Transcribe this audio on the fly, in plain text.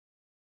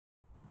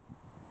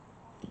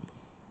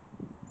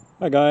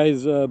Hi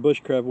guys,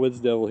 Bushcraft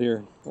Woods Devil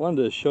here. I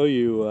wanted to show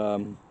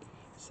you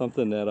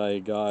something that I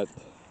got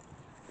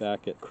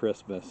back at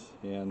Christmas,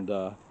 and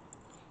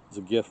it's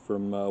a gift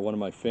from one of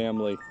my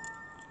family.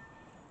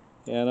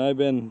 And I've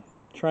been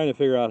trying to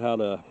figure out how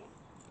to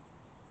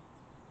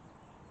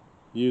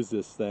use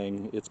this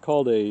thing. It's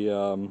called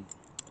a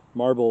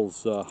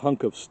Marbles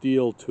hunk of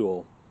steel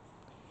tool.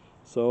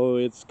 So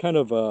it's kind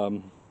of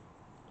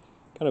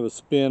a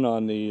spin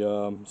on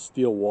the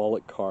steel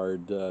wallet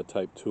card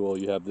type tool.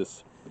 You have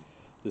this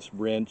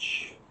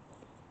wrench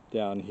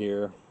down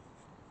here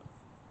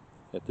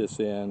at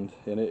this end,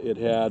 and it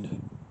had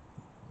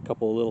a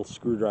couple of little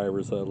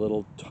screwdrivers, a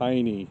little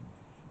tiny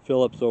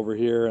Phillips over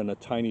here and a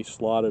tiny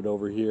slotted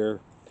over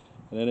here,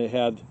 and then it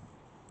had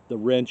the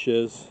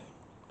wrenches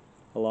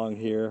along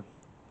here,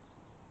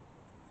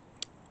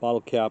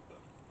 bottle cap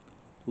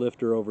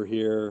lifter over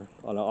here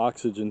on an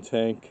oxygen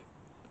tank,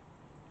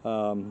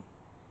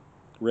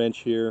 wrench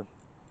here,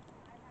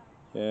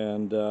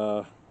 and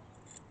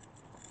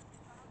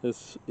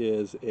this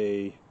is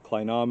a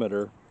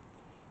clinometer.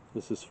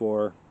 This is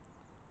for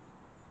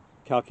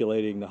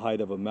calculating the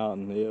height of a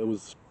mountain. It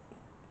was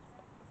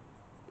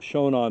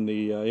shown on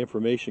the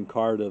information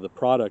card of the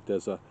product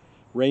as a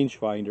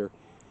rangefinder,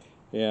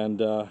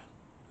 and I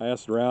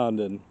asked around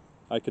and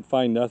I could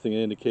find nothing that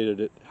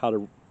indicated how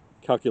to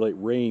calculate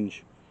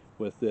range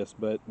with this.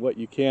 But what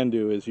you can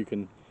do is you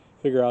can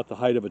figure out the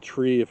height of a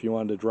tree if you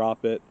wanted to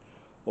drop it,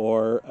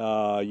 or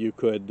you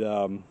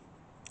could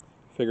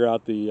figure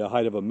out the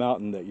height of a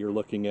mountain that you're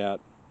looking at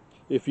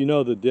if you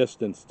know the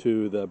distance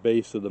to the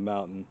base of the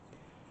mountain,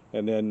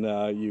 and then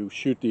you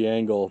shoot the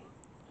angle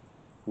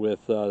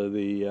with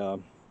the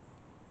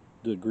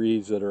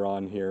degrees that are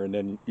on here, and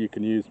then you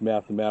can use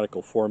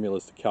mathematical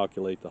formulas to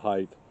calculate the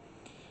height.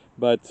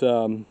 But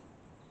a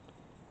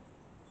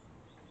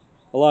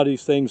lot of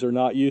these things are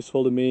not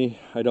useful to me.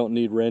 I don't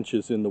need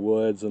wrenches in the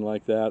woods and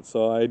like that,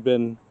 so I've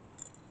been,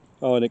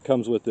 oh, and it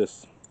comes with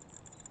this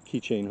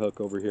keychain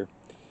hook over here.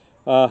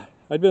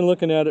 I'd been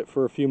looking at it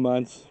for a few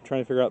months,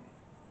 trying to figure out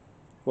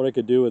what I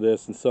could do with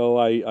this, and so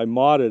I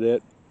modded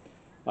it.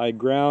 I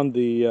ground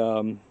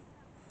the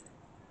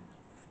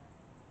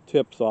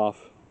tips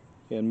off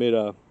and made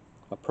a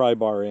pry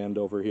bar end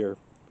over here,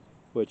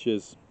 which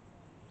is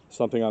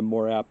something I'm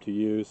more apt to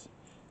use.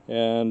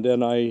 And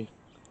then I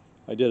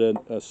did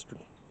a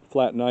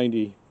flat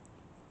 90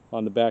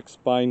 on the back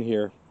spine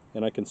here,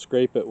 and I can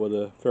scrape it with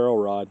a ferro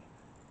rod.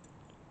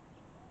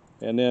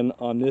 And then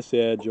on this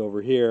edge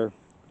over here,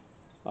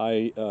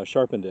 I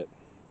sharpened it.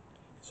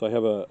 So I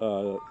have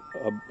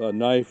a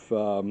knife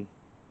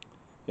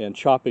and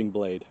chopping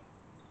blade.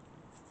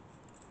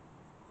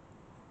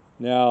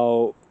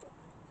 Now,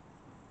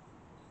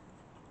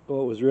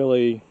 what was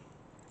really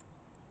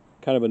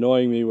kind of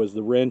annoying me was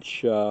the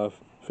wrench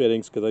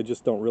fittings, because I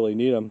just don't really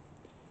need them.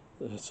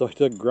 So I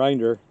took a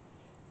grinder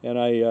and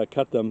I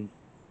cut them,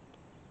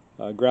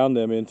 ground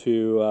them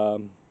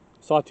into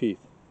saw teeth.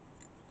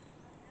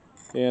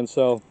 And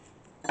so,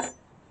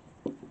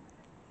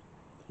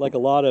 like a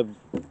lot of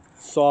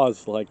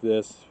saws like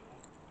this,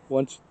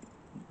 once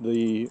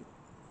the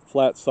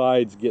flat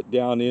sides get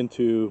down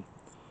into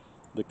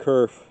the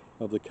kerf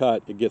of the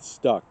cut, it gets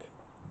stuck.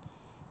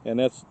 And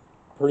that's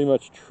pretty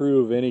much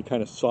true of any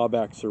kind of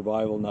sawback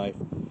survival knife.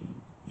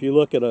 If you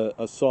look at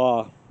a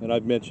saw, and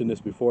I've mentioned this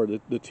before,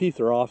 the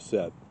teeth are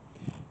offset.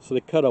 So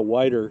they cut a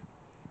wider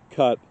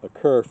cut, a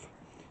kerf,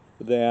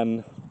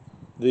 than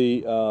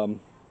the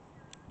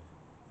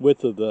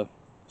width of the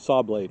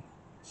saw blade,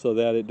 so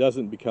that it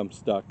doesn't become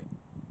stuck.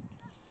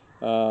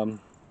 And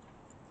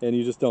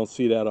you just don't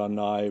see that on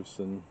knives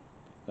and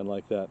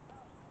like that.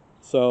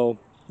 So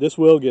this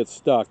will get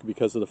stuck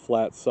because of the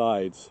flat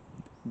sides,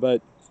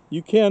 but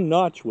you can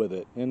notch with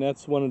it, and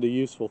that's one of the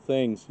useful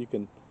things you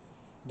can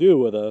do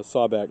with a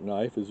sawback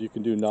knife, is you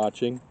can do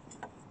notching.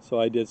 So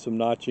I did some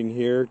notching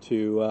here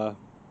to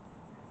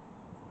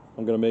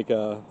I'm going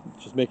to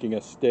just making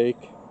a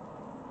stake.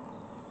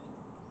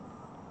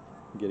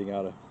 I'm getting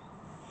out of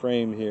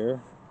frame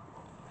here,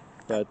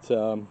 but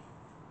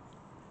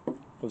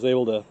was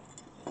able to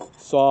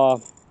saw.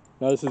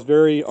 Now this is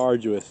very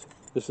arduous.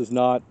 This is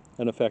not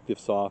an effective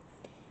saw.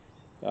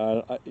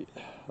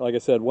 Like I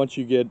said, once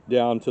you get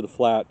down to the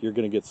flat, you're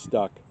going to get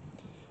stuck.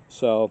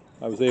 So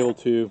I was able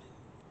to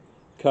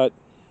cut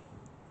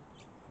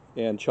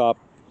and chop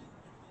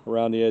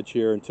around the edge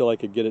here until I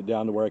could get it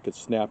down to where I could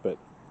snap it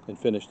and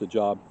finish the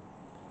job.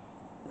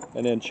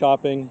 And then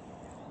chopping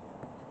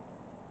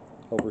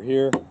over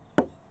here.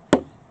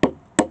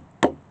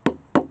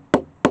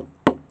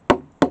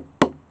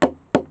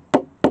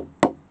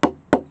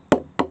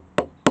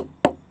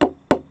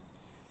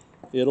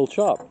 It'll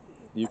chop.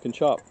 You can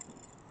chop.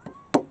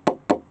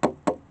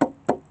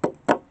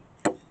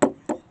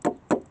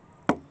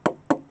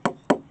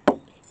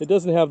 It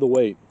doesn't have the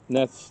weight, and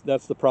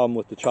that's the problem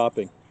with the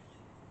chopping.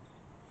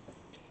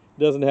 It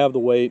doesn't have the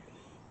weight,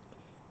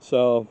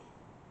 so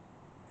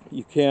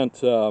you can't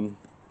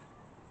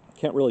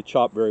really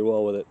chop very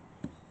well with it.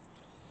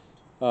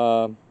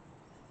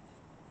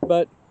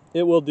 But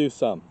it will do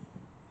some.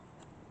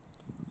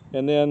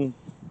 And then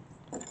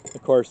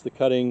of course, the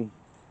cutting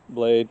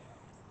blade.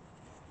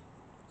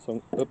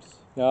 So, oops.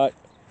 Now,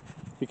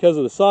 because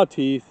of the saw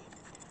teeth,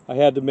 I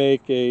had to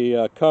make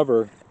a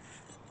cover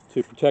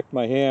to protect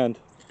my hand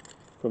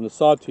from the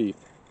saw teeth.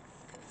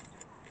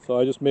 So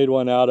I just made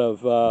one out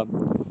of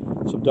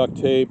some duct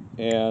tape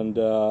and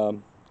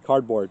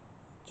cardboard,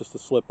 just to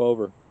slip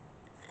over.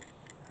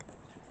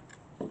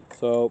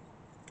 So,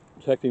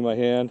 protecting my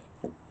hand.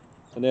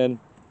 And then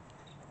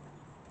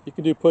you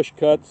can do push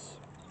cuts.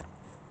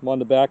 I'm on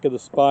the back of the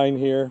spine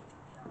here.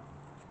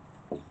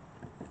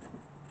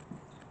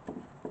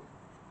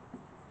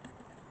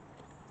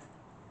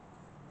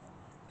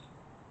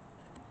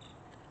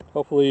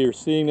 Hopefully you're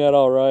seeing that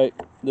all right.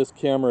 This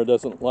camera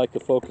doesn't like to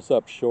focus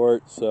up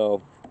short,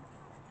 so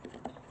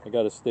I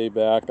got to stay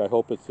back. I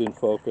hope it's in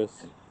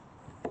focus.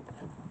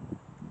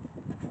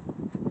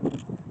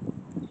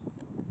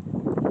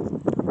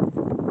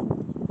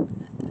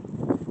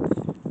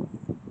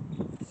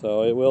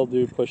 So it will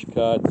do push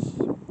cuts.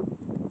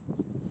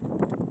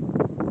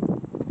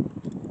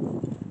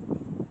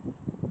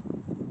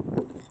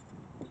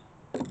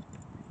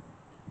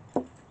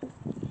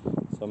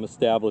 So I'm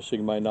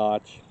establishing my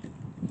notch.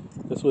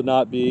 This would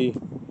not be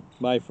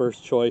my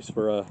first choice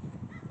for a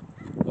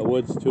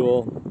woods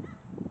tool.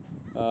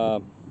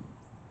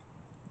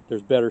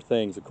 There's better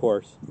things, of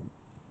course.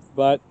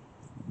 But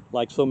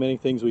like so many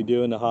things we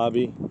do in the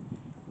hobby,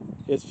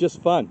 it's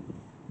just fun.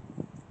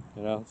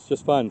 You know, it's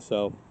just fun.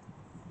 So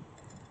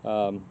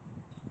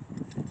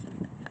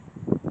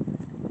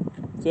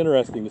it's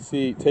interesting to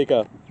see, take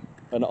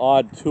an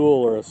odd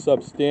tool or a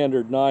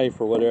substandard knife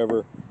or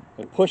whatever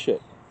and push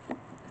it.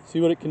 See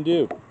what it can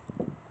do.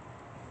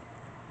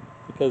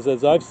 Because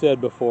as I've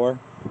said before,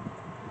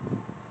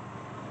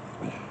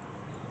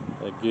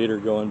 a gator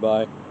going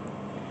by.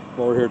 I'm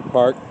over here at the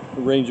park.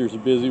 The rangers are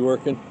busy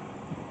working.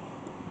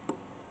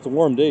 It's a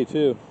warm day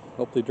too.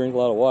 Hope they drink a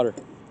lot of water.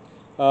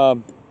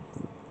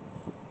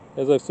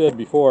 As I've said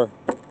before,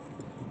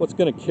 what's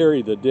going to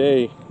carry the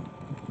day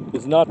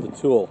is not the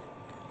tool.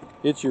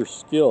 It's your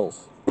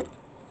skills.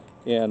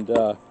 And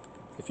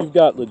if you've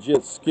got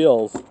legit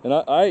skills, and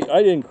I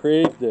didn't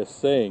create this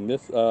saying,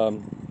 this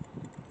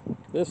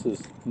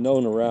is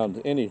known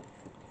around any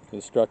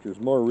instructors.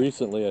 More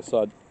recently I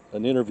saw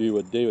an interview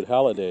with David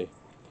Holiday,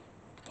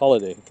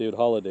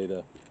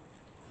 the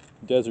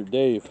Desert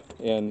Dave,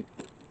 and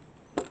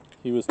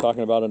he was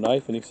talking about a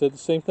knife and he said the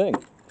same thing.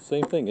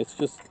 It's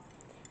just,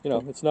 you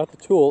know, it's not the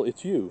tool,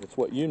 it's you. It's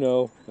what you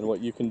know and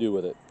what you can do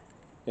with it.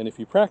 And if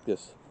you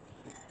practice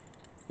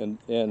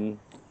and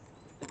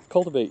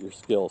cultivate your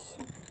skills.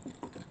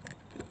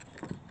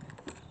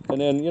 And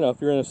then, you know, if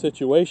you're in a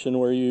situation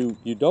where you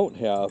don't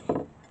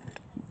have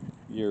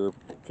your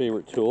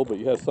favorite tool, but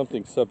you have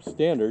something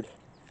substandard,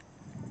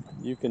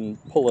 you can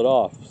pull it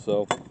off.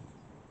 So,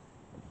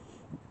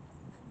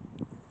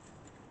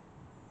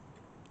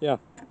 yeah.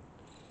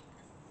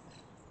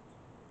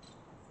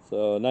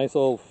 So, a nice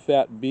old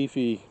fat,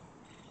 beefy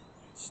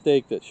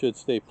steak that should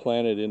stay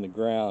planted in the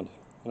ground.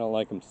 I don't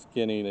like them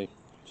skinny, they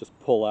just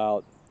pull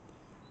out.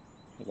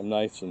 Like them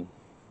nice and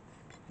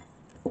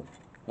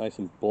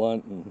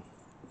blunt and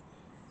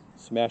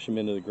smash them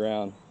into the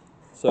ground.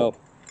 So,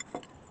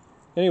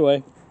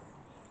 anyway,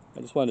 I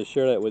just wanted to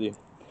share that with you.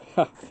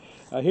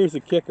 Here's the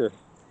kicker.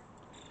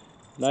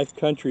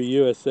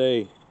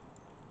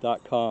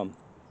 KnifeCountryUSA.com.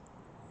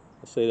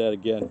 I'll say that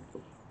again.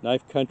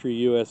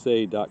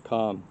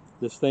 KnifeCountryUSA.com.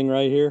 This thing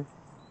right here,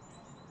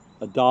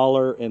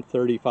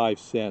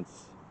 $1.35.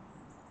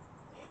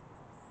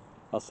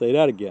 I'll say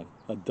that again.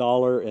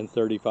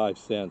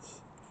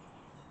 $1.35.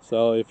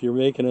 So if you're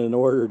making an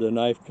order to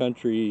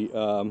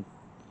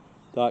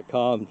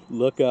KnifeCountry.com,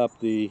 look up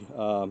the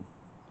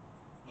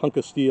hunk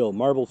of steel,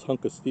 marbles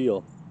hunk of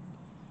steel.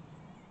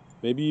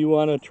 Maybe you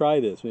want to try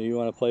this. Maybe you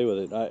want to play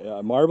with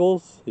it.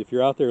 Marbles, if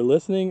you're out there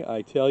listening,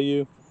 I tell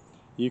you,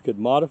 you could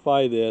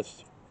modify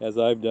this as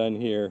I've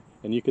done here,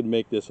 and you could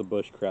make this a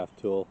bushcraft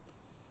tool.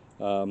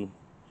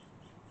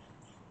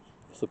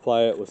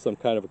 Supply it with some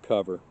kind of a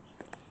cover.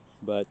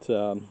 But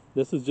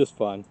this is just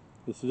fun.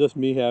 This is just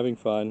me having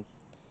fun.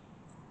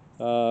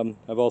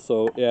 I've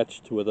also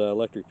etched with an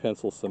electric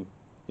pencil some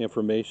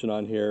information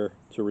on here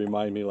to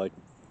remind me, like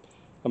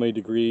how many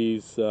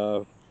degrees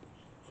for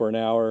an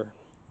hour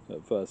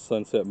of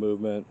sunset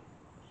movement,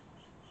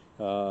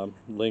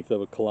 length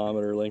of a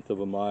kilometer, length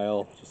of a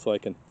mile, just so I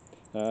can,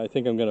 I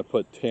think I'm going to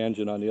put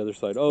tangent on the other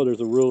side. Oh,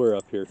 there's a ruler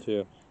up here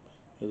too.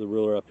 There's a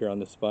ruler up here on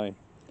this spine.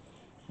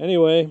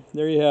 Anyway,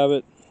 there you have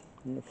it.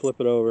 I'm going to flip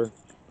it over.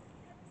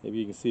 Maybe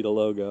you can see the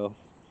logo.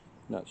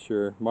 Not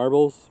sure.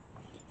 Marbles.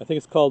 I think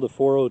it's called the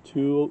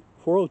 402,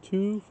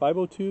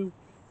 502.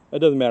 That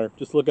doesn't matter.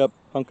 Just look up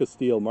hunk of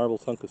steel,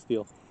 marbles hunk of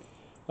steel.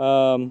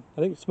 I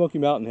think Smoky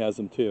Mountain has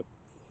them too.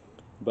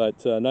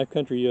 But Knife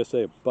Country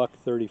USA,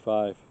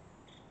 $1.35.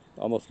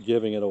 Almost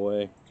giving it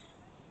away.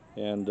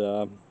 And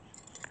got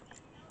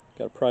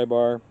a pry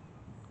bar,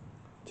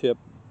 tip.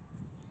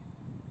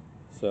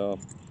 So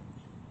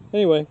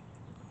anyway,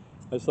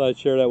 I just thought I'd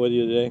share that with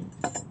you today.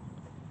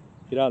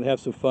 Get out and have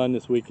some fun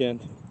this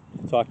weekend.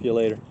 Talk to you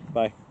later.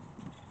 Bye.